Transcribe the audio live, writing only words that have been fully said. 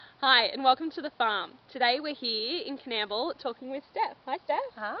Hi, and welcome to the farm. Today we're here in Coonamble talking with Steph. Hi, Steph.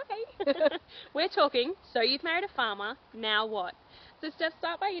 Hi. We're talking, so you've married a farmer, now what? So Steph,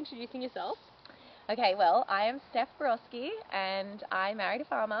 start by introducing yourself. Okay, well, I am Steph Borowski and I married a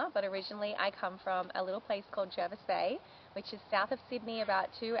farmer, but originally I come from a little place called Jervis Bay, which is south of Sydney, about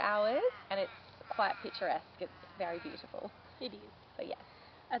 2 hours, and it's quite picturesque. It's very beautiful. It is. So yes.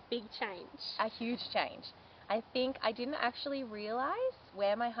 A big change. A huge change. I think I didn't actually realise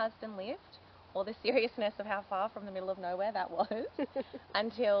where my husband lived or the seriousness of how far from the middle of nowhere that was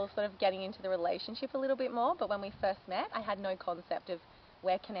until sort of getting into the relationship a little bit more. But when we first met, I had no concept of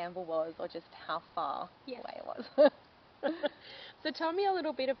where Coonamble was or just how far away it was. So tell me a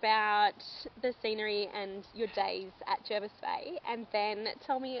little bit about the scenery and your days at Jervis Bay, and then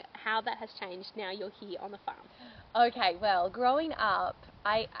tell me how that has changed now you're here on the farm. Okay, well, growing up,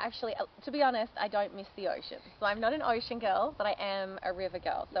 I actually, to be honest, I don't miss the ocean. So I'm not an ocean girl, but I am a river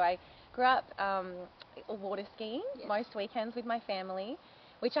girl. So I grew up water skiing most weekends with my family,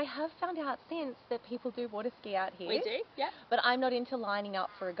 which I have found out since that people do water ski out here. We do, yeah. But I'm not into lining up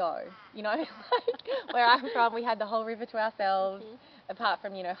for a go, you know? Like, where I'm from, we had the whole river to ourselves, apart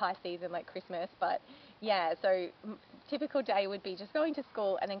from, you know, high season like Christmas. But yeah, so typical day would be just going to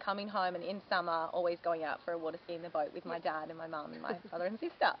school and then coming home, and in summer always going out for a water ski in the boat with my dad and my mum and my brother and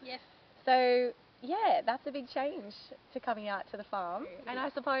sister. Yes. So yeah, that's a big change to coming out to the farm. And I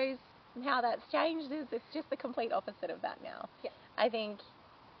suppose how that's changed is it's just the complete opposite of that now. Yeah. I think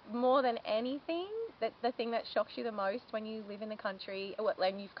more than anything, that the thing that shocks you the most when you live in the country, or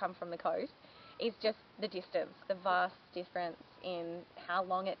when you've come from the coast, is just the distance, the vast difference in how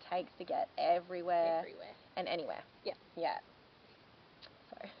long it takes to get everywhere and anywhere. Yeah. Yeah.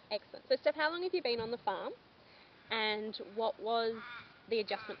 So. Excellent. So Steph, how long have you been on the farm, and what was the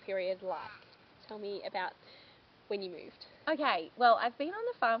adjustment period like? Tell me about when you moved. Okay, well, I've been on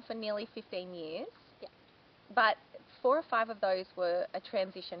the farm for nearly 15 years, but 4 or 5 of those were a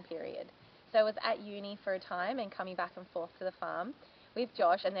transition period. So I was at uni for a time and coming back and forth to the farm with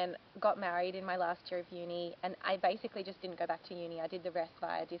Josh, and then got married in my last year of uni, and I basically just didn't go back to uni. I did the rest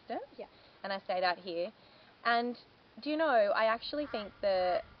via distance, and I stayed out here. And do you know, I actually think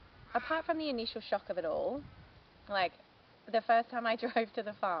that apart from the initial shock of it all, like the first time I drove to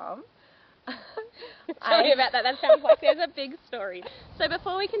the farm, Tell me about that. That sounds like there's a big story. So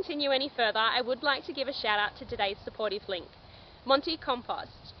before we continue any further, I would like to give a shout out to today's supportive link, Monty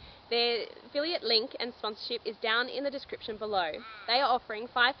Compost. Their affiliate link and sponsorship is down in the description below. They are offering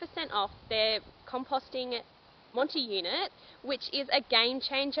 5% off their composting Monty unit, which is a game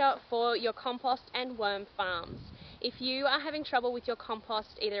changer for your compost and worm farms. If you are having trouble with your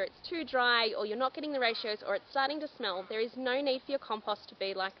compost, either it's too dry or you're not getting the ratios or it's starting to smell, there is no need for your compost to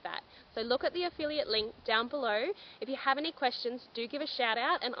be like that. So look at the affiliate link down below. If you have any questions, do give a shout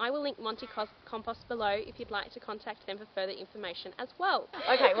out, and I will link Monty Compost below if you'd like to contact them for further information as well.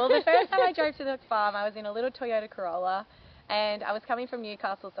 Okay, well, the first time I drove to the farm, I was in a little Toyota Corolla, and I was coming from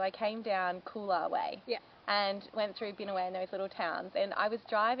Newcastle, so I came down Coolah way and went through Binnaway and those little towns, and I was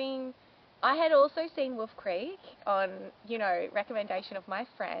driving. I had also seen Wolf Creek on, you know, recommendation of my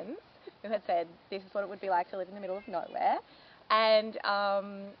friends who had said this is what it would be like to live in the middle of nowhere. And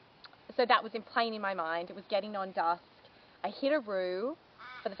so that was plain in my mind. It was getting on dusk. I hit a roo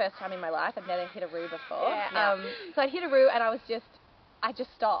for the first time in my life. I'd never hit a roo before. So I hit a roo and I just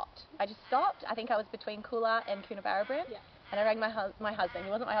stopped. I think I was between Coolah and Coonamble. And I rang my husband.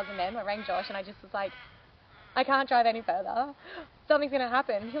 He wasn't my husband then. I rang Josh and I just was like, I can't drive any further. Something's going to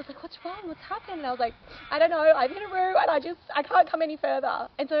happen. He was like, what's wrong? What's happened? And I was like, I don't know. I've hit a roo and I can't come any further.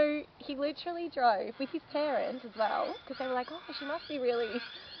 And so he literally drove with his parents as well, because they were like, oh, she must be really,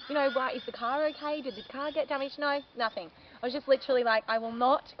 you know, why, is the car okay? Did the car get damaged? No, nothing. I was just literally like, I will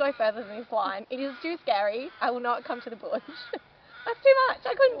not go further than this line. It is too scary. I will not come to the bush. That's too much.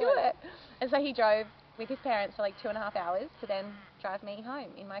 I couldn't do it. And so he drove with his parents for like 2.5 hours to then drive me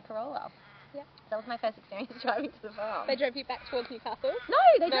home in my Corolla. Yeah, that was my first experience driving to the farm. They drove you back towards Newcastle? No,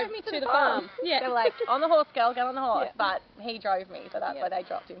 they drove me to the farm. Yeah. They were like, on the horse, girl, get on the horse. But he drove me, so that's why they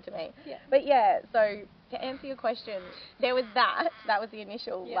dropped him to me. Yeah. But yeah, so to answer your question, there was that. That was the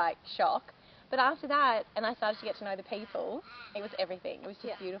initial like shock. But after that, and I started to get to know the people, it was everything. It was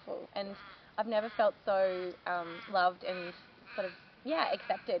just beautiful. And I've never felt so loved and sort of,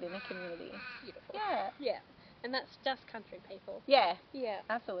 accepted in a community. Beautiful. Yeah. Yeah. And that's just country people. Yeah. Yeah.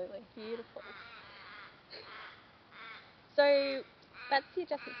 Absolutely. Beautiful. So that's the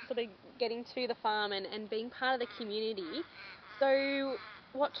adjustment to sort of getting to the farm and being part of the community. So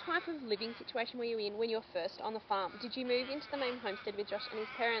what type of living situation were you in when you were first on the farm? Did you move into the main homestead with Josh and his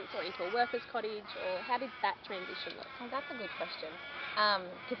parents, or into a worker's cottage, or how did that transition look? Oh, that's a good question,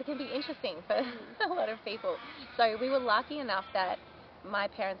 because it can be interesting for a lot of people. So we were lucky enough that my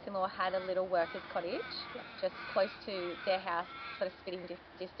parents-in-law had a little worker's cottage just close to their house, sort of spitting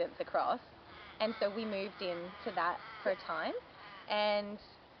distance across, and so we moved into that for a time, and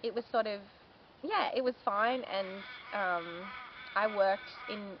it was sort of, it was fine, and I worked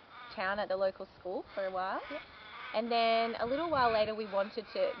in town at the local school for a while, and then a little while later we wanted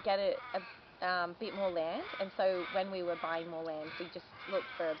to get a bit more land, and so when we were buying more land, we just looked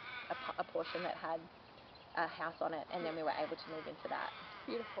for a portion that had a house on it, and then we were able to move into that.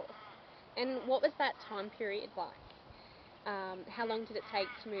 Beautiful. And what was that time period like? How long did it take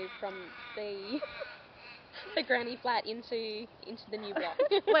to move from the granny flat into the new block?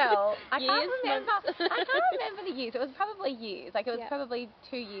 Well, I can't remember the years. It was probably years. Like, it was probably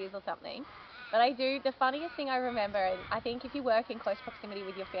 2 years or something. But the funniest thing I remember, and I think if you work in close proximity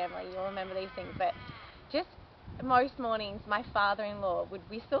with your family, you'll remember these things, but just most mornings my father-in-law would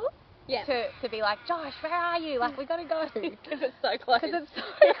whistle to be like, Josh, where are you? Like, we got to go. Because it's so close.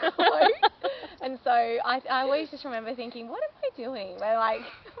 And so I always just remember thinking, what am I doing? Where, like,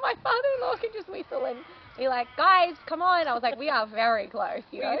 my father-in-law could just whistle and be like, guys, come on. I was like, we are very close,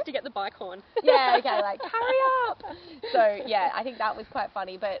 you know? We used to get the bike horn. Yeah, okay, like, hurry up. So, yeah, I think that was quite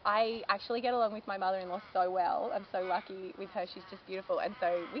funny. But I actually get along with my mother-in-law so well. I'm so lucky with her. She's just beautiful. And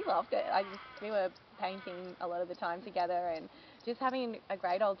so we loved it. We were painting a lot of the time together and just having a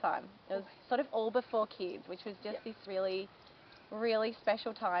great old time. It was sort of all before kids, which was just this really, really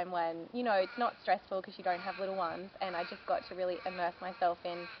special time when, you know, it's not stressful because you don't have little ones, and I just got to really immerse myself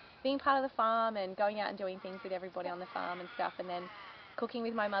in being part of the farm and going out and doing things with everybody on the farm and stuff, and then cooking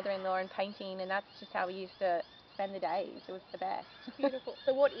with my mother-in-law and painting, and that's just how we used to spend the days. It was the best. Beautiful.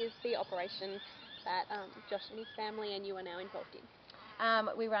 So what is the operation that Josh and his family and you are now involved in?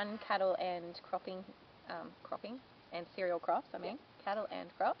 We run cattle and cropping and cereal crops, cattle and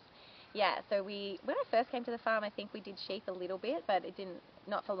crops. Yeah, so when I first came to the farm, I think we did sheep a little bit, but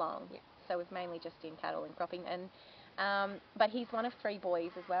not for long. Yeah. So we've mainly just in cattle and cropping. And but he's one of 3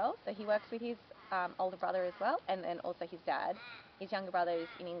 boys as well, so he works with his older brother as well, and then also his dad. His younger brother is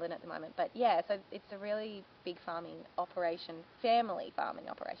in England at the moment. But yeah, so it's a really big family farming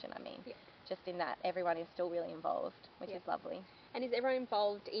operation, just in that everyone is still really involved, which is lovely. And is everyone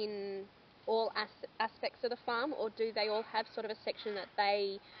involved in all aspects of the farm, or do they all have sort of a section that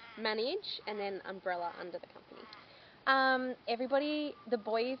they manage and then umbrella under the company? Everybody, the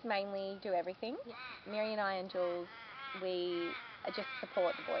boys mainly do everything. Yeah. Mary and I and Jules, we just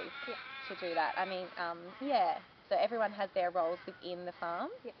support the boys to do that. So everyone has their roles within the farm,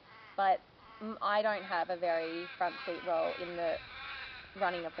 but I don't have a very front seat role in the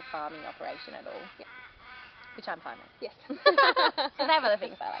running of the farming operation at all. Yeah. Which I'm fine with. Yes. So they have other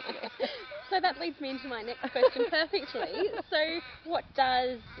things I like to do. So that leads me into my next question perfectly. So what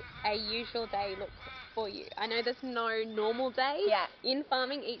does a usual day look for you? I know there's no normal day in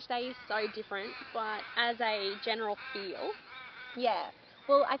farming. Each day is so different, but as a general feel. Yeah.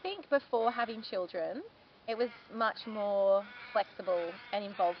 Well, I think before having children, it was much more flexible and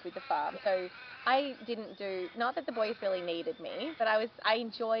involved with the farm. So I didn't not that the boys really needed me, but I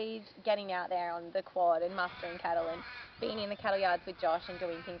enjoyed getting out there on the quad and mustering cattle and being in the cattle yards with Josh and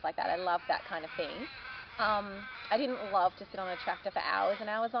doing things like that. I loved that kind of thing. I didn't love to sit on a tractor for hours and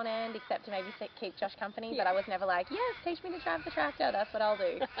hours on end, except to maybe keep Josh company, but I was never like, yes, teach me to drive the tractor, that's what I'll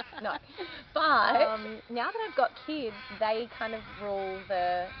do. No. But now that I've got kids, they kind of rule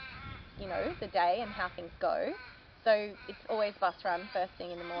the day and how things go. So it's always bus run first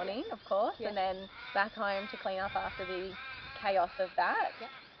thing in the morning, of course, and then back home to clean up after the chaos of that. Yeah.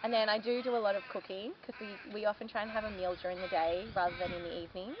 And then I do a lot of cooking, because we often try and have a meal during the day rather than in the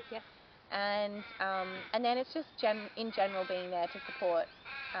evenings. Yeah. And then it's just in general being there to support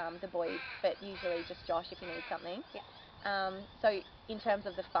the boys, but usually just Josh if he needs something. Yeah. So in terms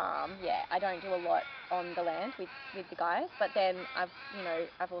of the farm, I don't do a lot on the land with the guys, but then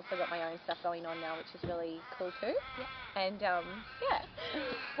I've also got my own stuff going on now, which is really cool too. Yeah. And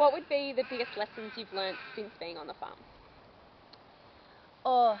What would be the biggest lessons you've learnt since being on the farm?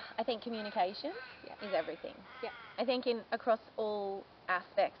 Oh, I think communication is everything. Yeah. I think across all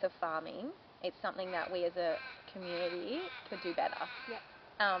aspects of farming, it's something that we as a community could do better.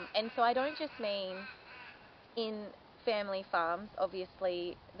 Yeah. And so I don't just mean in family farms,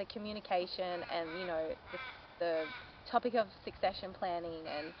 obviously the communication and the topic of succession planning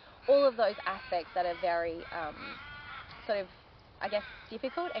and all of those aspects that are very sort of, I guess,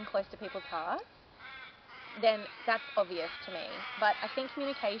 difficult and close to people's hearts. then that's obvious to me. But I think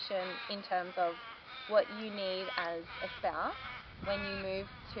communication in terms of what you need as a spouse when you move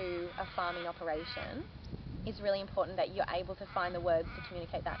to a farming operation is really important, that you're able to find the words to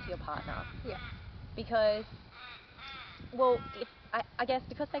communicate that to your partner. Yeah. Because, well, if I guess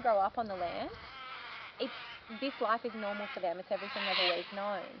because they grow up on the land, this life is normal for them. It's everything they've always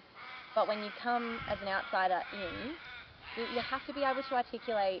known. But when you come as an outsider in, you have to be able to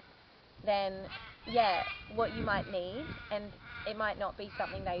articulate then, what you might need, and it might not be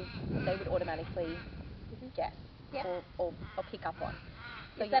something they would automatically guess or pick up on.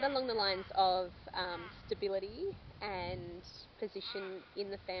 So is that along the lines of stability and position in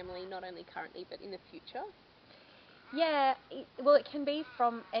the family, not only currently but in the future? Yeah, it can be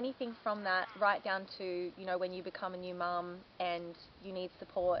from anything from that right down to, when you become a new mum and you need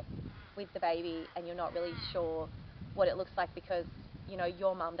support with the baby and you're not really sure what it looks like because,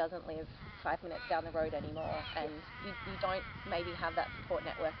 your mum doesn't live 5 minutes down the road anymore, and you don't maybe have that support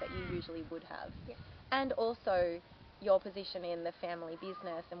network that you usually would have. Yeah. And also your position in the family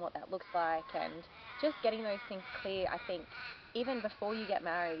business and what that looks like, and just getting those things clear. I think even before you get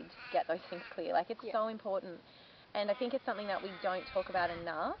married, get those things clear. Like, it's so important. And I think it's something that we don't talk about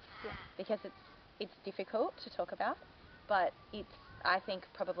enough because it's difficult to talk about. But I think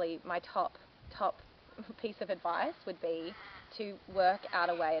probably my top piece of advice would be to work out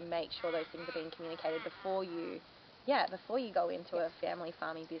a way and make sure those things are being communicated before you go into a family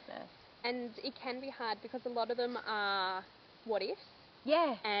farming business. And it can be hard because a lot of them are what ifs.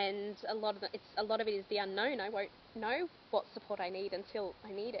 Yeah. And a lot of it is the unknown. I won't know what support I need until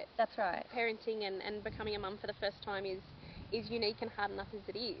I need it. That's right. Parenting and becoming a mum for the first time is unique and hard enough as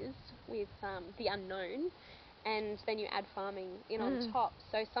it is with the unknown, and then you add farming in on top.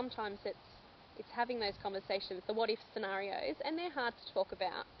 So sometimes it's having those conversations, the what if scenarios, and they're hard to talk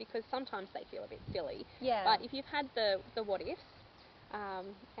about because sometimes they feel a bit silly. Yeah. But if you've had the what ifs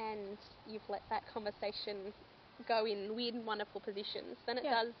and you've let that conversation go in weird and wonderful positions, then it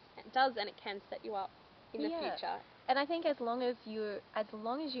does and it can set you up in the future. And I think as long as you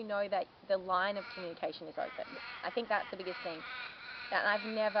know that the line of communication is open, I think that's the biggest thing. And I've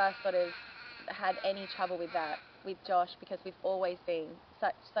never sort of had any trouble with that with Josh because we've always been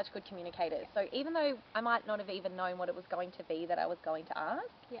such good communicators. So even though I might not have even known what it was going to be that I was going to ask,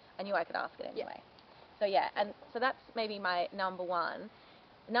 I knew I could ask it anyway. So and so that's maybe my number one.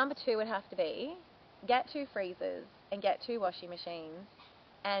 Number two would have to be get 2 freezers and get 2 washing machines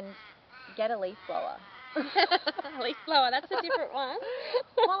and get a leaf blower. Leaf blower, that's a different one.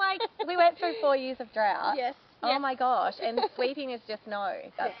 Well, we went through 4 years of drought. Yes. Oh my gosh, and sweeping is just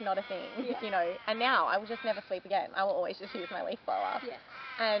that's not a thing, and now I will just never sweep again. I will always just use my leaf blower. Yes.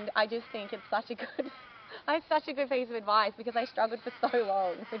 And I just think it's such a good piece of advice because I struggled for so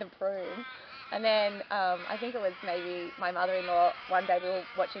long with a broom. And then I think it was maybe my mother-in-law, one day we were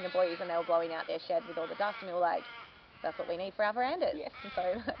watching the boys and they were blowing out their shed with all the dust and we were like, that's what we need for our verandas. Yes. And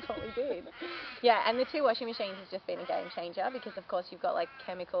so that's what we did. And the 2 washing machines has just been a game changer because of course you've got like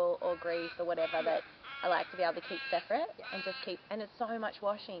chemical or grease or whatever that I like to be able to keep separate and and it's so much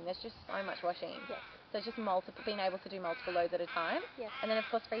washing. There's just so much washing. Yes. So it's just being able to do multiple loads at a time. Yes. And then of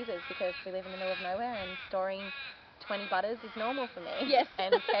course freezers because we live in the middle of nowhere and storing 20 butters is normal for me. Yes.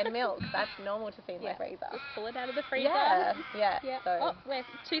 And 10 milks, that's normal to see in my freezer. Just pull it out of the freezer. Yeah. So, we're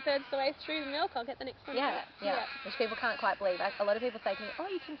 2/3 the way through the milk. I'll get the next one. Yeah. Which people can't quite believe. A lot of people say to me, oh,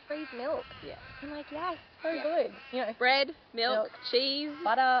 you can freeze milk. Yeah. I'm like, yes, so good. Bread, milk, cheese.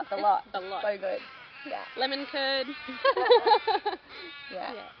 Butter, the lot. The lot. So good. Yeah. Lemon curd.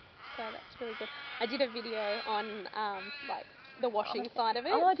 Yeah. So that's really good. I did a video on the washing side of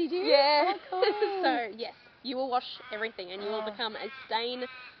it. Oh, did you? Yeah. Oh, cool. So yes, you will wash everything and you will become a stain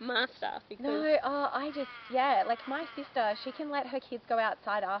master because... No, like my sister, she can let her kids go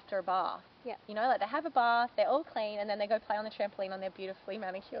outside after a bath. Yeah. Like they have a bath, they're all clean, and then they go play on the trampoline on their beautifully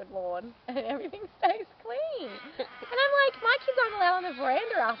manicured lawn, and everything stays clean. And I'm like, my kids aren't allowed on the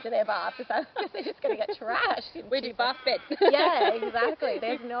veranda after their bath because they're just going to get trashed. We do bath beds. Yeah, exactly.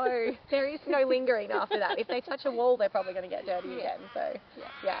 There is no lingering after that. If they touch a wall, they're probably going to get dirty again. So,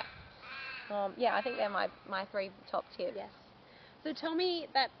 I think they're my 3 top tips. Yes. So tell me,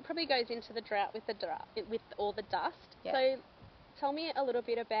 that probably goes into the drought with all the dust. Yeah. So tell me a little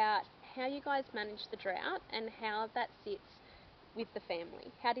bit about how you guys manage the drought and how that sits with the family.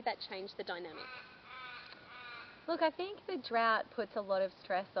 How did that change the dynamic? Look, I think the drought puts a lot of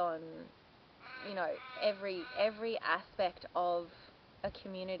stress on, every aspect of a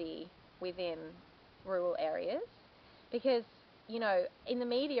community within rural areas because, in the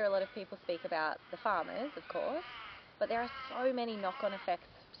media a lot of people speak about the farmers, of course, but there are so many knock-on effects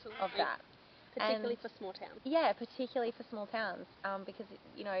of that. Particularly for small towns. Yeah, particularly for small towns, because,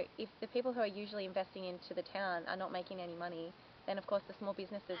 you know, if the people who are usually investing into the town are not making any money, then of course the small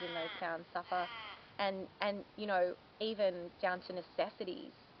businesses in those towns suffer. And you know, even down to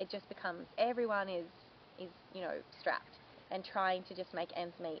necessities, it just becomes everyone is you know, strapped and trying to just make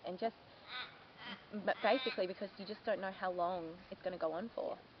ends meet, and just basically because you just don't know how long it's going to go on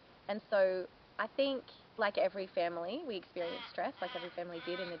for. And so I think, like every family, we experience stress, like every family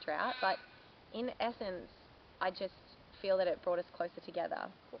did in the drought, but in essence, I just feel that it brought us closer together.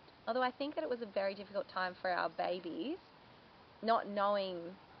 Although I think that it was a very difficult time for our babies, not knowing,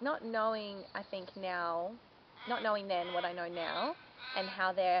 I think now, not knowing then what I know now, and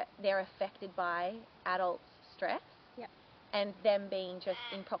how they're affected by adults' stress, and them being just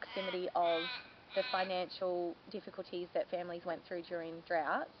in proximity of the financial difficulties that families went through during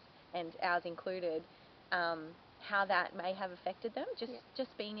droughts, and ours included, how that may have affected them,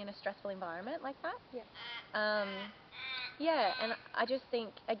 just being in a stressful environment like that. And I just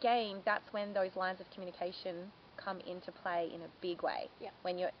think, again, that's when those lines of communication come into play in a big way.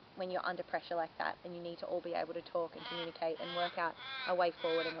 When you're under pressure like that, and you need to all be able to talk and communicate and work out a way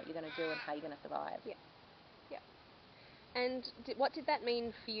forward and what you're going to do and how you're going to survive. And what did that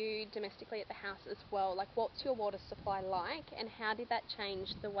mean for you domestically at the house as well? Like, what's your water supply like, and how did that change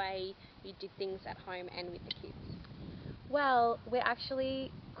the way you did things at home and with the kids? Well, we're actually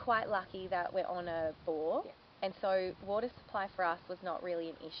quite lucky that we're on a bore, and so water supply for us was not really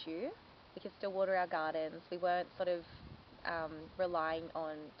an issue. We could still water our gardens. We weren't sort of relying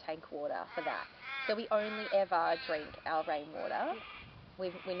on tank water for that. So we only ever drink our rainwater.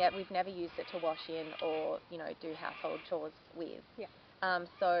 We've never used it to wash in or, you know, do household chores with.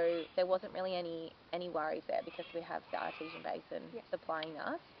 So there wasn't really any worries there, because we have the artesian basin supplying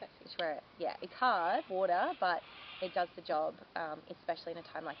us. Which it's hard, water, but it does the job, especially in a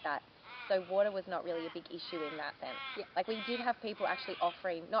time like that. So water was not really a big issue in that sense. Like, we did have people actually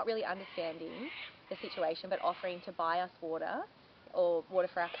offering, not really understanding the situation, but offering to buy us water, or water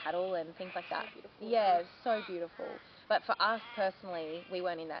for our cattle and things like that. So beautiful. But for us personally, we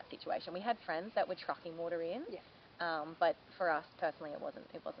weren't in that situation. We had friends that were trucking water in, but for us personally, it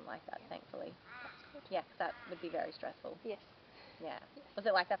wasn't like that, thankfully. That's good. 'Cause that would be very stressful. Was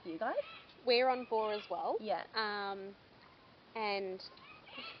it like that for you guys? We're on bore as well. And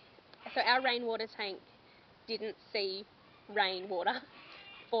so our rainwater tank didn't see rainwater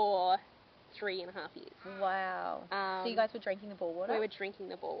for 3.5 years. Wow. So you guys were drinking the bore water? We were drinking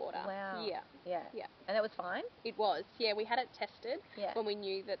the bore water. Wow. Yeah. And that was fine? It was. We had it tested when we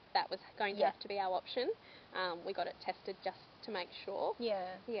knew that was going to have to be our option. We got it tested just to make sure.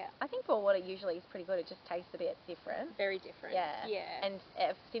 I think bore water usually is pretty good. It just tastes a bit different. Very different. And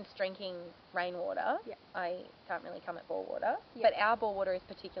since drinking rainwater, I can't really come at bore water. But our bore water is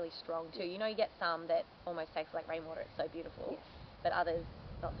particularly strong too. You know, you get some that almost taste like rainwater. It's so beautiful. But others,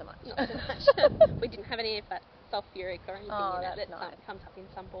 not so much. Not so much. We didn't have any of that sulfuric or anything in it that comes up in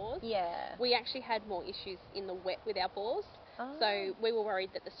some bores. We actually had more issues in the wet with our bores. So we were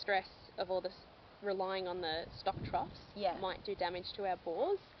worried that the stress of all this relying on the stock troughs might do damage to our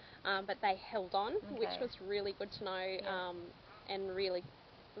bores. But they held on, which was really good to know, and really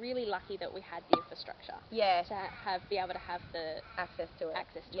lucky that we had the infrastructure to be able to have the access to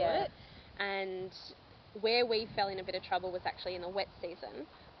it. And where we fell in a bit of trouble was actually in the wet season,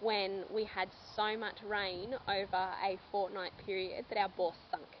 when we had so much rain over a fortnight period that our bore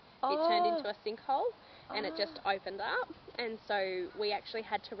sunk. It turned into a sinkhole, and it just opened up, and so we actually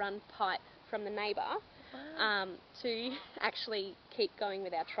had to run pipe from the neighbour to actually keep going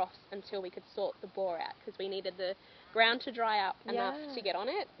with our troughs until we could sort the bore out, because we needed the ground to dry up enough to get on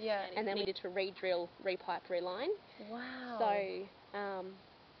it, and then we needed to re-drill, re-pipe, reline. So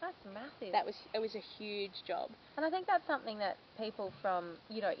that's massive. It was a huge job. And I think that's something that people from,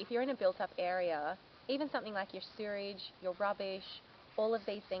 you know, if you're in a built-up area, even something like your sewage, your rubbish, all of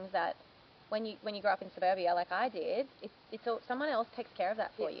these things that when you grow up in suburbia like I did, it's all, someone else takes care of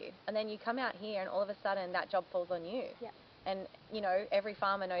that for you. And then you come out here and all of a sudden that job falls on you. And, you know, every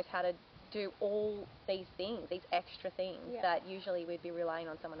farmer knows how to do all these things, these extra things that usually we'd be relying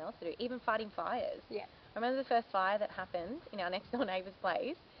on someone else to do, even fighting fires. I remember the first fire that happened in our next door neighbour's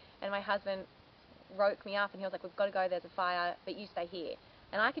place, and my husband woke me up and he was like, "We've got to go, there's a fire, but you stay here."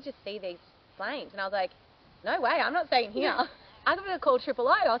 And I could just see these flames, and I was like, "No way, I'm not staying here." I'm going to call Triple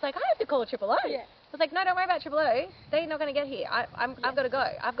O. I was like, "I have to call Triple O." I was like, "No, don't worry about Triple O. They're not going to get here. I've got to go.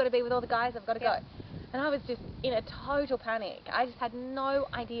 I've got to be with all the guys. I've got to go." And I was just in a total panic. I just had no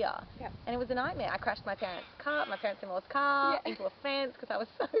idea. And it was a nightmare. I crashed my parents-in-law's car into a fence because I was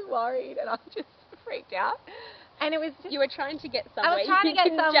so worried, and I just freaked out. And it was just... You were trying to get somewhere. I was trying to get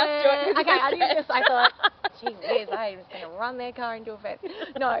somewhere. Just do it Okay, I didn't just... I thought, gee whiz, I'm just going to run their car into a fence.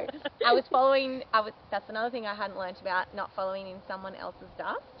 No, I was following... That's another thing I hadn't learnt about, not following in someone else's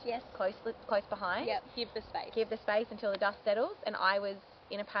dust. Yes. Close behind. Yep, give the space. Give the space until the dust settles. And I was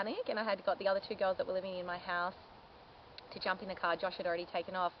in a panic, and I had got the other two girls that were living in my house to jump in the car. Josh had already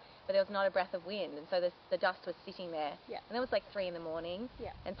taken off, but there was not a breath of wind, and so the dust was sitting there. Yeah. And it was like 3 a.m. Yeah.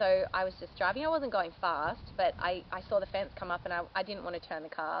 And so I was just driving. I wasn't going fast, but I saw the fence come up, and I didn't want to turn the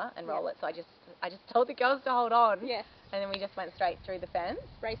car and roll it, so I just told the girls to hold on. Yes. And then we just went straight through the fence.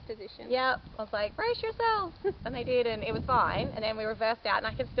 Race position. Yeah. I was like, brace yourselves. And they did, and it was fine. And then we reversed out, and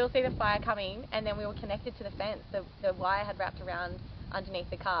I could still see the fire coming, and then we were connected to the fence. The wire had wrapped around underneath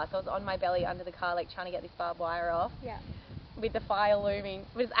the car, so I was on my belly under the car, like trying to get this barbed wire off. Yeah. With the fire looming.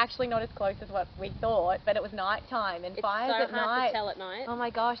 It was actually not as close as what we thought, but it was night time, and fires so at night. It's so hard to tell at night. Oh my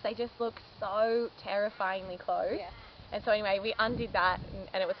gosh, they just look so terrifyingly close. Yeah. And so anyway, we undid that,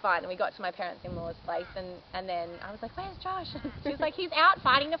 and it was fine. And we got to my parents-in-law's place, and then I was like, "Where's Josh?" She was like, "He's out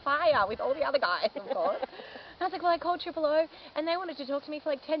fighting the fire with all the other guys, of course." And I was like, "Well, I called Triple O, and they wanted to talk to me for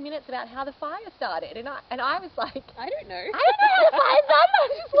like 10 minutes about how the fire started." And I was like, I don't know. I don't know how the fire started. I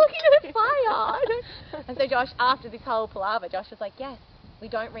was just looking at the fire. And so Josh, after this whole palaver, Josh was like, "Yes, we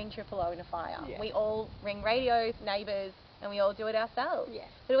don't ring Triple O in a fire. Yeah. We all ring radios, neighbours, and we all do it ourselves." Yeah.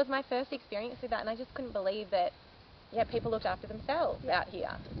 But it was my first experience with that, and I just couldn't believe that. Yeah, people looked after themselves out here.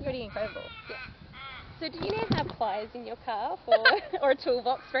 It's pretty incredible. Yeah. So do you now have pliers in your car or a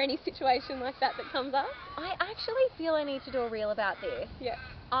toolbox for any situation like that comes up? I actually feel I need to do a reel about this. Yeah.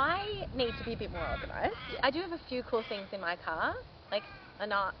 I need to be a bit more organised. Yeah. I do have a few cool things in my car, like a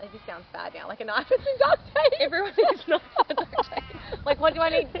knife. This sounds bad now, like a knife and some duct tape. Everyone needs knife and duct tape. Like, what do I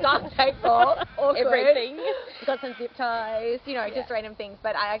need duct tape for? Awkward. Everything. Got some zip ties, just random things.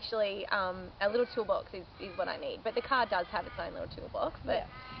 But I actually, a little toolbox is what I need. But the car does have its own little toolbox. But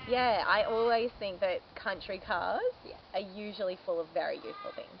yeah, I always think that country cars are usually full of very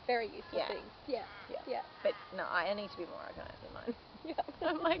useful things. Very useful things. Yeah. But no, I need to be more organised in mine. Yeah.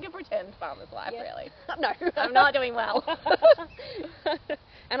 I'm like a pretend farmer's life, really. No. I'm not doing well.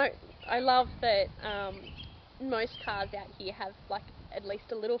 And I love that most cars out here have like at least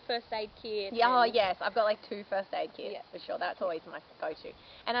a little first aid kit. Yeah, oh yes, I've got like 2 first aid kits for sure. That's always my go-to.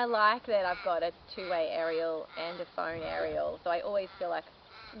 And I like that I've got a 2-way aerial and a phone aerial, so I always feel like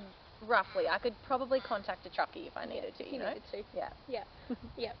roughly I could probably contact a truckie if I needed to. You know? Needed to. Yeah. Yeah.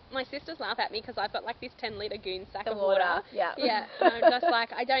 Yeah. My sisters laugh at me because I've got like this 10-litre goon sack of water. Yeah. Yeah. And I'm just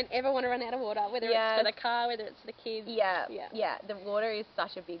like, I don't ever want to run out of water, whether it's for the car, whether it's for the kids. Yeah. Yeah. The water is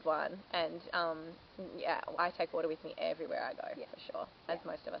such a big one, and I take water with me everywhere I go for sure, as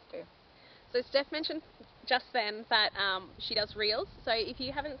most of us do. So Steph mentioned just then that she does reels. So if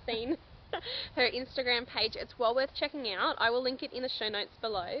you haven't seen her Instagram page, it's well worth checking out. I will link it in the show notes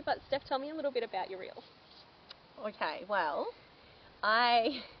below. But Steph, tell me a little bit about your reels. Okay, well,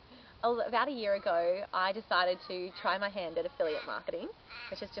 about a year ago, I decided to try my hand at affiliate marketing,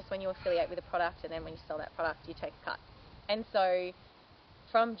 which is just when you affiliate with a product, and then when you sell that product, you take a cut. And so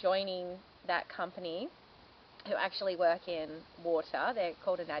from joining that company, who actually work in water, they're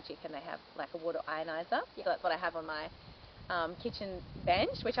called a Magic, and they have like a water ionizer. So that's what I have on my kitchen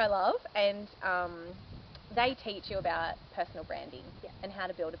bench, which I love, and they teach you about personal branding and how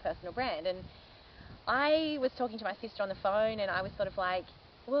to build a personal brand. And I was talking to my sister on the phone, and I was sort of like,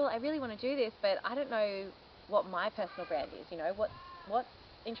 well, I really want to do this, but I don't know what my personal brand is, what's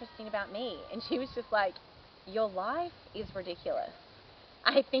interesting about me. And she was just like, your life is ridiculous.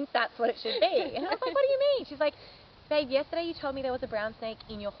 I think that's what it should be. And I was like, what do you mean? She's like, babe, yesterday you told me there was a brown snake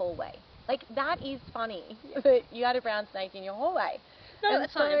in your hallway. Like, that is funny that you had a brown snake in your hallway. Not at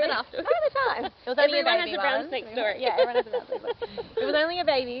the time, but after. Not at the time. It was only everyone a baby has a brown snake story. Yeah, everyone has a brown snake story. It was only a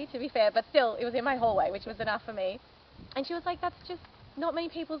baby, to be fair, but still, it was in my hallway, which was enough for me. And she was like, that's just, not many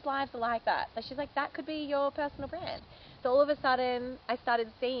people's lives are like that. So she's like, that could be your personal brand. So all of a sudden, I started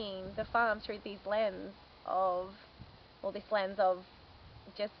seeing the farm through this lens of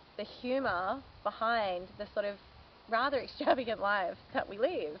just the humour behind the sort of rather extravagant lives that we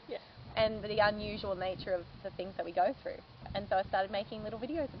live. Yeah. And the unusual nature of the things that we go through. And so I started making little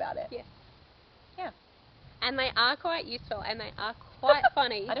videos about it. Yes. Yeah. And they are quite useful, and they are quite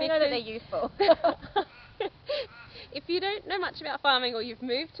funny. I don't know that they're useful. If you don't know much about farming, or you've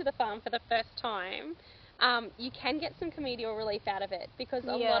moved to the farm for the first time, you can get some comedial relief out of it, because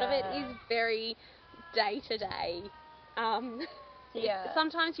a lot of it is very day-to-day.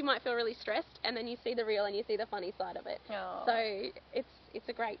 Sometimes you might feel really stressed, and then you see the reel and you see the funny side of it. Oh. So it's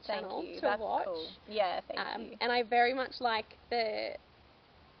a great channel to watch. Cool. Yeah, thank you. And I very much like the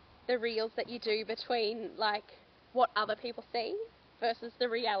reels that you do between like what other people see versus the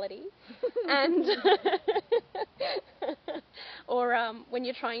reality, and or when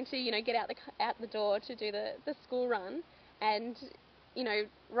you're trying to, get out the door to do the school run, and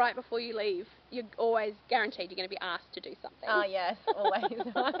right before you leave, you're always guaranteed you're going to be asked to do something. Oh yes, always.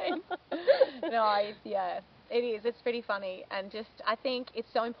 Right. No, yes, it is. It's pretty funny, and just I think it's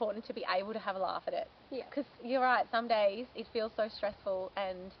so important to be able to have a laugh at it. Yeah. Because you're right. Some days it feels so stressful,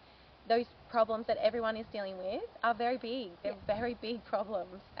 and those problems that everyone is dealing with are very big. They're very big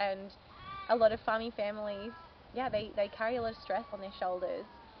problems, and a lot of farming families, they carry a lot of stress on their shoulders,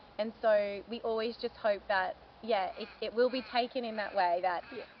 and so we always just hope that it will be taken in that way, that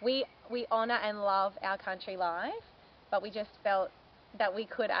we honour and love our country life, but we just felt that we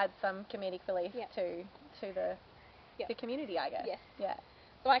could add some comedic relief to the community, I guess. Yes. Yeah.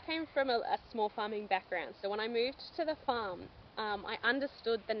 So I came from a small farming background, so when I moved to the farm, I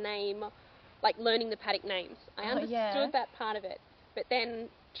understood the name, like learning the paddock names. I understood that part of it, but then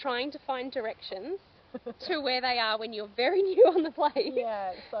trying to find directions to where they are when you're very new on the place,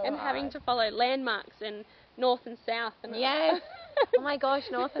 and having to follow landmarks and north and south. And yes. Oh my gosh,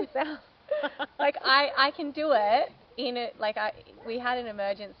 north and south. Like I can do it in it. Like we had an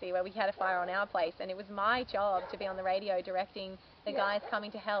emergency where we had a fire on our place, and it was my job to be on the radio directing the guys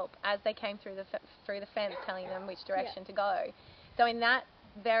coming to help as they came through the fence, telling them which direction to go. So in that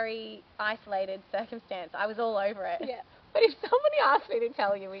very isolated circumstance, I was all over it. Yeah. But if somebody asked me to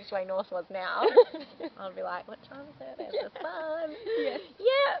tell you which way north was now, I'd be like, what time is it? There's the sun. Yes.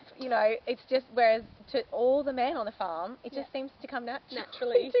 Yeah. It's just, whereas to all the men on the farm, it just seems to come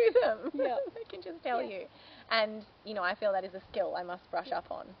naturally to them. Yeah. They can just tell you. And, I feel that is a skill I must brush up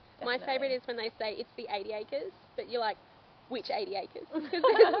on. Definitely. My favourite is when they say it's the 80 acres, but you're like, which 80 acres? Because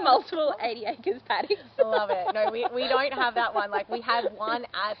there's multiple 80 acres paddocks. I love it. No, we don't have that one. Like, we have one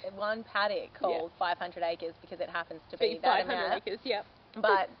paddock called 500 acres because it happens to be that 500 amount. acres, yep.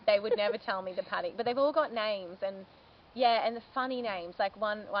 But they would never tell me the paddock. But they've all got names, and the funny names. Like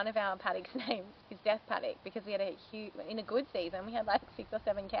one of our paddocks' names is Death Paddock, because we had in a good season, we had like 6 or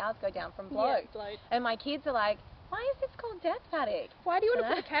 7 cows go down from bloat. Yeah, bloat. And my kids are like, why is this called Death Paddock? Why do you want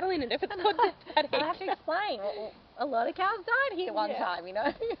to put the cattle in it if it's called Death Paddock? I have to explain. Well, a lot of cows died here one time,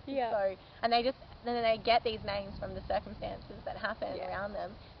 Yeah. So, and then they get these names from the circumstances that happen around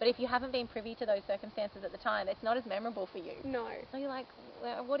them. But if you haven't been privy to those circumstances at the time, it's not as memorable for you. No. So you're like,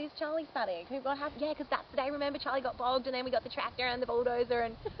 well, what is Charlie's paddock? What happened? Yeah, because that's the day, remember, Charlie got bogged, and then we got the tractor and the bulldozer,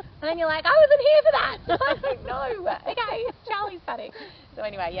 and then you're like, I wasn't here for that. I don't know. Okay, it's Charlie's paddock. So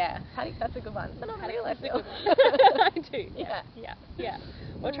anyway, paddock, that's a good one. But not real, I feel. I do. Yeah.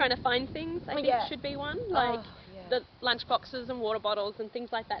 Or trying to find things, I think should be one. Like the lunch boxes and water bottles and things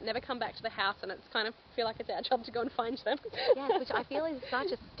like that never come back to the house, and it's kind of feel like it's our job to go and find them. Yes, which I feel is such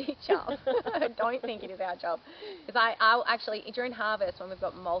a stitch up. I don't think it is our job. Because I'll actually, during harvest, when we've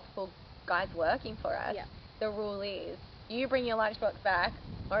got multiple guys working for us, the rule is you bring your lunchbox back,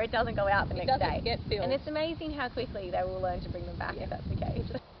 or it doesn't go out the next day. Get filled. And it's amazing how quickly they will learn to bring them back if that's the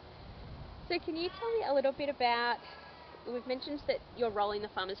case. So can you tell me a little bit about, we've mentioned that your role in the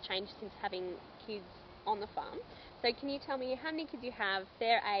farm has changed since having kids on the farm. So can you tell me how many kids you have,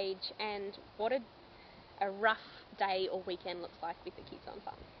 their age, and what a rough day or weekend looks like with the kids on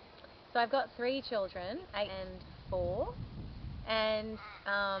farm? So I've got 3 children, 8 and 4. And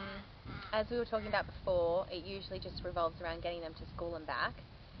as we were talking about before, it usually just revolves around getting them to school and back.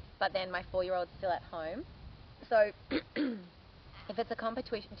 But then my 4-year-old's still at home. So if it's a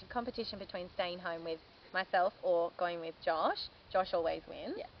competition between staying home with myself or going with Josh always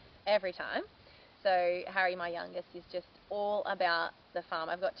wins. Yeah. Every time. So Harry, my youngest, is just all about the farm.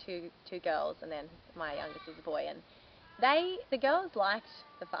 I've got two girls, and then my youngest is a boy. And the girls liked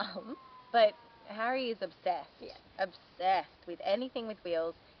the farm, but Harry is obsessed. Yeah. Obsessed with anything with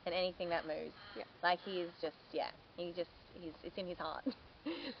wheels and anything that moves. Yeah. Like he is just, it's in his heart.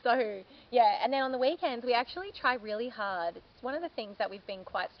 So, and then on the weekends, we actually try really hard. It's one of the things that we've been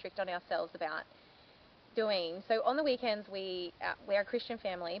quite strict on ourselves about doing. So on the weekends, we're a Christian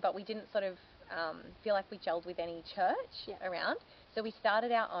family, but we didn't sort of feel like we gelled with any church around. So we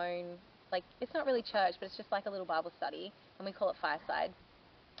started our own, like, it's not really church, but it's just like a little Bible study, and we call it Fireside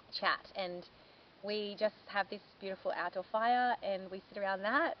Chat. And we just have this beautiful outdoor fire, and we sit around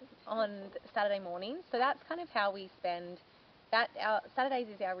that on Saturday mornings. So that's kind of how we spend that. Our Saturdays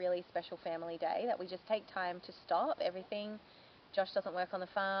is our really special family day, that we just take time to stop everything. Josh doesn't work on the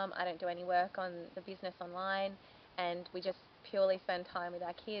farm, I don't do any work on the business online, and we just purely spend time with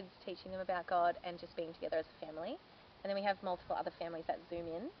our kids, teaching them about God and just being together as a family. And then we have multiple other families that zoom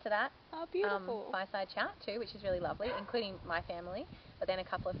in to that Fireside Chat too, which is really lovely, including my family, but then a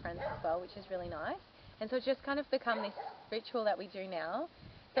couple of friends as well, which is really nice. And so it's just kind of become this ritual that we do now.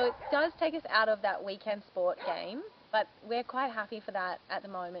 So it does take us out of that weekend sport game, but we're quite happy for that at the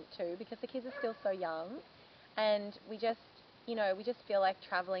moment too, because the kids are still so young, and we just feel like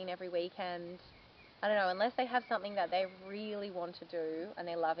travelling every weekend. I don't know, unless they have something that they really want to do and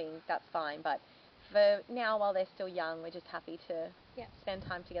they're loving, that's fine. But for now, while they're still young, we're just happy to spend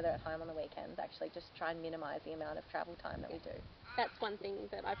time together at home on the weekends. Actually, just try and minimise the amount of travel time that we do. That's one thing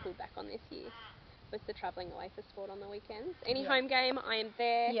that I pulled back on this year, was the travelling away for sport on the weekends. Any home game, I am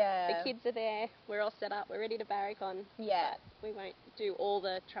there. Yeah. The kids are there. We're all set up. We're ready to barrack on. Yeah. But we won't do all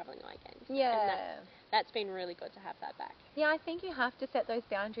the travelling away games. Yeah. And that's been really good to have that back. Yeah, I think you have to set those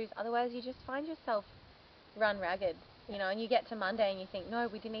boundaries. Otherwise, you just find yourself run ragged, you know, and you get to Monday and you think, no,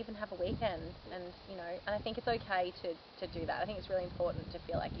 we didn't even have a weekend. And, you know, and I think it's okay to do that. I think it's really important to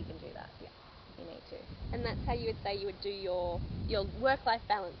feel like you can do that. Yeah. You need to. And that's how you would say you would do your work-life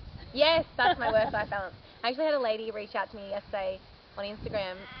balance. Yes, that's my work-life balance. I actually had a lady reach out to me yesterday on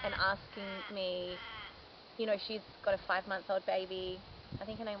Instagram and asking me, you know, she's got a 5-month-old baby. I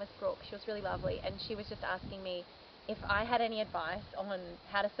think her name was Brooke. She was really lovely. And she was just asking me if I had any advice on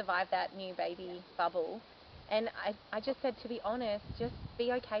how to survive that new baby bubble. And I just said, to be honest, just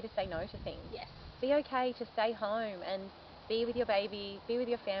be okay to say no to things. Yes. Be okay to stay home and be with your baby, be with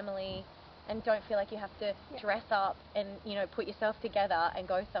your family, and don't feel like you have to dress up and, you know, put yourself together and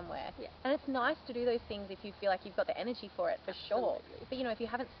go somewhere. Yeah. And it's nice to do those things if you feel like you've got the energy for it, for sure. But, you know, if you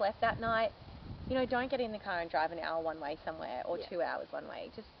haven't slept that night, you know, don't get in the car and drive an hour one way somewhere or 2 hours one way.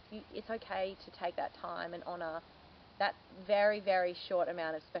 Just, it's okay to take that time and honour that very, very short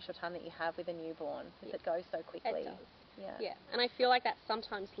amount of special time that you have with a newborn, because it goes so quickly. It does. Yeah. And I feel like that's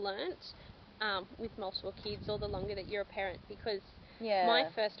sometimes learnt with multiple kids, or the longer that you're a parent, because my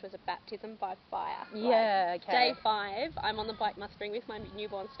first was a baptism by fire. Yeah, like, Day 5, I'm on the bike mustering with my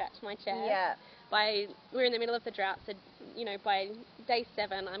newborn strapped to my chest. Yeah. We're in the middle of the drought, so, you know, by day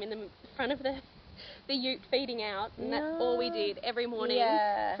 7, I'm in the front of the ute feeding out, and that's all we did every morning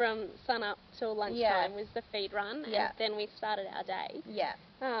from sun up till lunchtime was the feed run, and then we started our day. Yeah.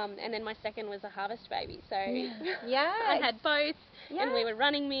 And then my second was a harvest baby, so I had both, and we were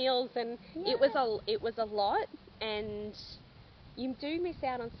running meals, and it was a lot, and you do miss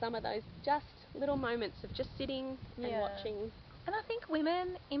out on some of those just little moments of just sitting and watching. And I think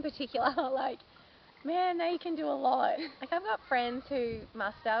women in particular, like, man, they can do a lot. Like, I've got friends who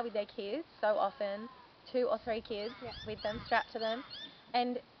muster with their kids so often, 2 or 3 kids with them strapped to them,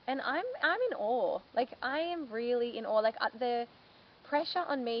 and I'm in awe. Like, I am really in awe. Like, the pressure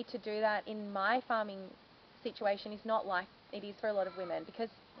on me to do that in my farming situation is not like it is for a lot of women, because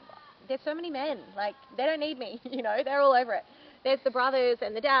there's so many men. Like, they don't need me, you know, they're all over it. There's the brothers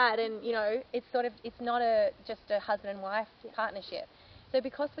and the dad, and, you know, it's not just a husband and wife partnership. So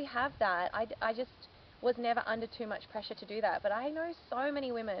because we have that, I just was never under too much pressure to do that. But I know so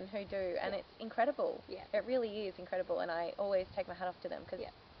many women who do, and it's incredible. Yeah. It really is incredible, and I always take my hat off to them, because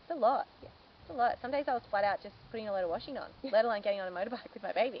it's a lot. Yeah. It's a lot. Some days I was flat out just putting a load of washing on, let alone getting on a motorbike with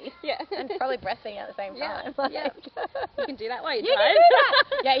my baby. Yeah. And probably breastfeeding at the same time. Like, you can do that while you drive. You can do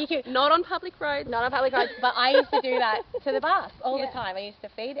that. Yeah, you can. Not on public roads. Not on public roads. But I used to do that to the bus all the time. I used to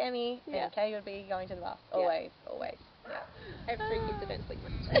feed Emmy, and Kay would be going to the bus. Always. Yeah. I have 3 kids that don't sleep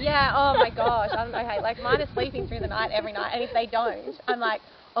much. Yeah, oh my gosh. Okay, like, mine are sleeping through the night every night, and if they don't, I'm like,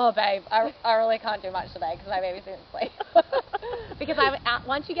 oh babe, I really can't do much today because my baby's didn't sleep. Because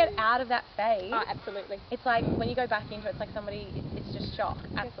once you get out of that phase, absolutely, it's like when you go back into it, it's like it's just shock,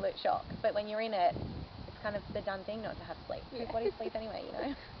 absolute shock. But when you're in it, it's kind of the done thing not to have sleep. Because what is sleep anyway, you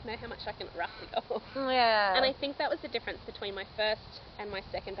know? Know how much I can roughly go off. Yeah. And I think that was the difference between my first and my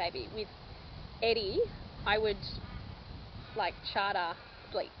second baby. With Eddie, I would like charter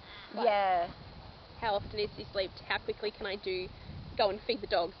sleep. Like, how often is he slept? How quickly can I go and feed the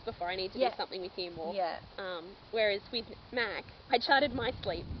dogs before I need to do something with him? Or, whereas with Mac, I charted my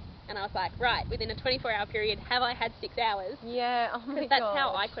sleep, and I was like, right, within a 24-hour period, have I had 6 hours? Yeah, oh my god. Because that's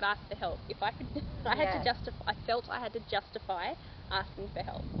how I could ask for help. If I could, I felt I had to justify asking for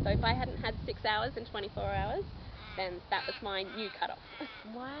help. So if I hadn't had 6 hours and 24 hours, then that was my new cut-off.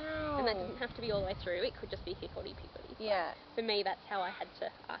 Wow. And that didn't have to be all the way through. It could just be hickory-pickory. Yeah. For me, that's how I had to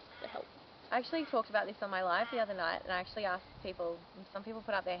ask for help. I actually talked about this on my live the other night, and I actually asked people, and some people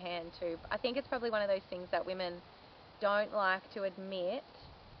put up their hand too. I think it's probably one of those things that women don't like to admit,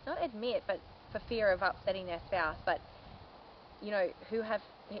 not admit, but for fear of upsetting their spouse, but, you know,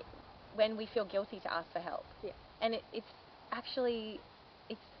 when we feel guilty to ask for help. Yeah. And it's actually,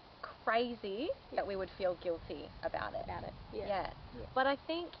 it's crazy that we would feel guilty about it. Yeah. But I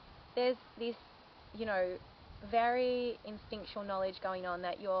think there's this, you know, very instinctual knowledge going on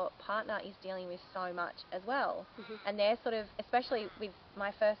that your partner is dealing with so much as well. And they're sort of, especially with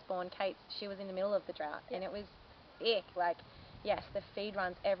my firstborn, Kate, she was in the middle of the drought, and it was ick. Like, yes, the feed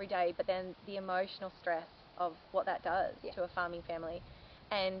runs every day, but then the emotional stress of what that does to a farming family.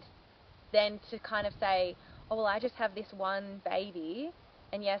 And then to kind of say, oh, well, I just have this one baby,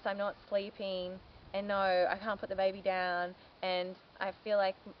 and yes, I'm not sleeping, and no, I can't put the baby down, and I feel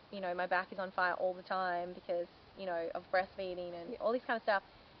like, you know, my back is on fire all the time because, you know, of breastfeeding and all this kind of stuff.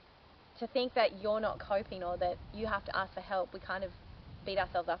 To think that you're not coping or that you have to ask for help, we kind of beat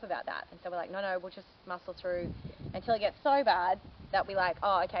ourselves up about that. And so we're like, no, we'll just muscle through until it gets so bad that we're like,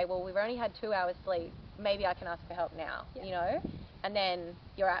 oh, okay, well, we've only had 2 hours sleep. Maybe I can ask for help now, you know? And then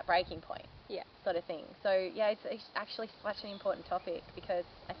you're at breaking point, sort of thing. So, yeah, it's actually such an important topic because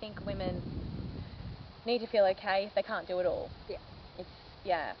I think women need to feel okay if they can't do it all.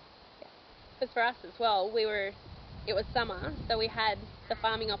 Because for us as well, it was summer, so we had the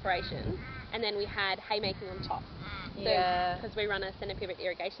farming operation, and then we had haymaking on top. So, because we run a centre pivot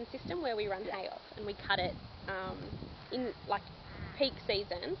irrigation system where we run hay off, and we cut it in like peak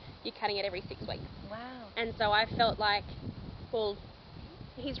season. You're cutting it every 6 weeks. Wow. And so I felt like, well,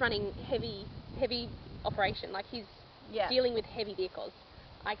 he's running heavy operation. Like he's dealing with heavy vehicles.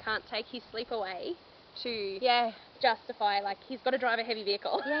 I can't take his sleep away to justify, like, he's got to drive a heavy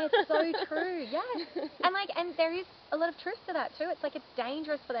vehicle. Yeah, it's so true. And there is a lot of truth to that too. It's like it's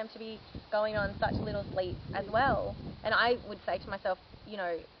dangerous for them to be going on such little sleep as well. And I would say to myself, you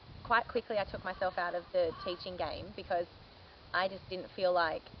know, quite quickly I took myself out of the teaching game because I just didn't feel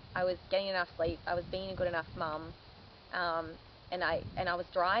like I was getting enough sleep. I was being a good enough mum, and I was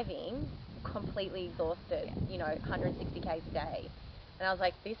driving completely exhausted, you know, 160 k's a day, and I was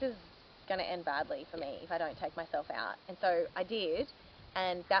like, this is going to end badly for me if I don't take myself out. And so I did,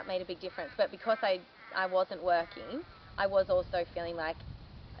 and that made a big difference. But because I wasn't working, I was also feeling like,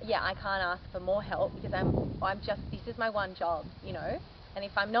 I can't ask for more help because this is my one job, you know. And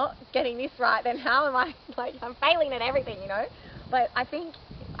if I'm not getting this right, then how am I, like, I'm failing at everything, you know? But I think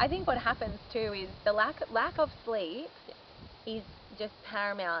what happens too is the lack of sleep is just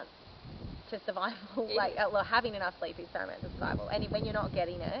paramount to survival. Like, well, having enough sleep is paramount to survival. And when you're not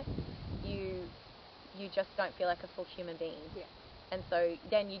getting it, you just don't feel like a full human being. And so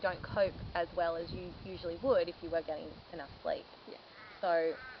then you don't cope as well as you usually would if you were getting enough sleep.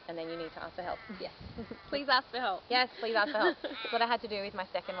 So, and then you need to ask for help. Please ask for help. Yes, please ask for help. That's what I had to do with my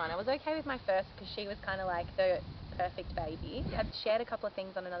second one. I was okay with my first because she was kind of like the perfect baby. I've shared a couple of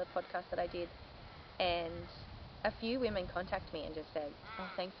things on another podcast that I did, and a few women contacted me and just said, oh,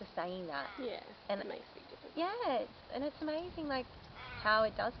 thanks for saying that. And it makes a big difference. And it's amazing, like, how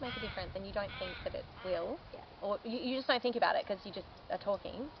it does make a difference, and you don't think that it will. Or you just don't think about it because you just are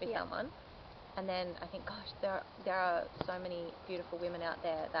talking with someone. And then I think, gosh, there are so many beautiful women out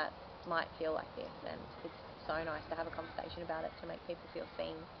there that might feel like this, and it's so nice to have a conversation about it to make people feel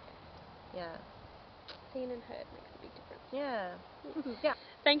seen. Seen and heard makes a big difference.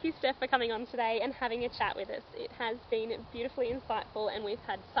 Thank you, Steph, for coming on today and having a chat with us. It has been beautifully insightful, and we've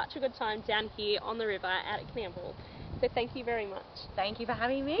had such a good time down here on the river out at Coonamble. So thank you very much. Thank you for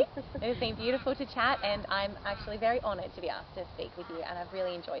having me. It's been beautiful to chat, and I'm actually very honoured to be asked to speak with you, and I've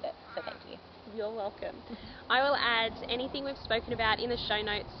really enjoyed it. So thank you. You're welcome. I will add anything we've spoken about in the show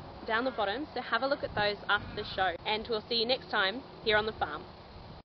notes down the bottom, so have a look at those after the show, and we'll see you next time here on the farm.